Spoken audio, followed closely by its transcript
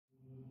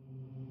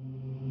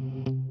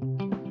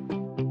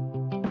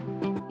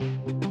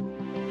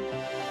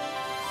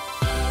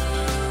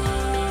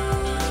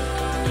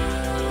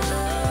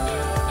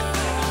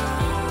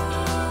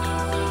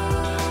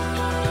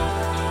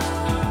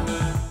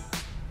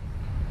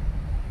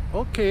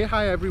Okay,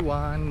 hi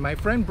everyone. My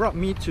friend brought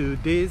me to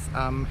this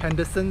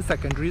Henderson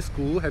Secondary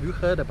School. Have you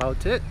heard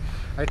about it?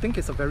 I think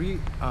it's a very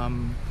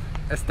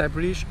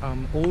established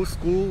old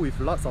school with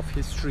lots of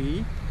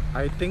history.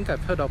 I think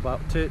I've heard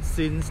about it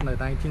since the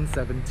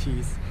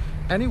 1970s.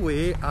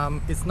 Anyway,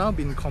 it's now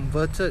been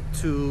converted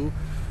to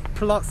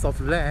plots of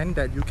land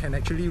that you can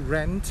actually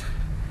rent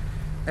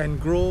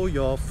and grow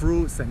your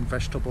fruits and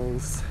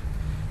vegetables.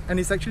 And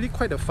it's actually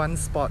quite a fun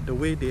spot the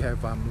way they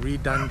have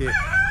redone it.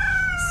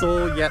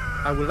 So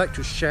I would like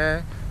to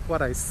share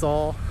what I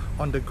saw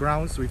on the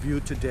grounds with you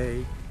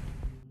today.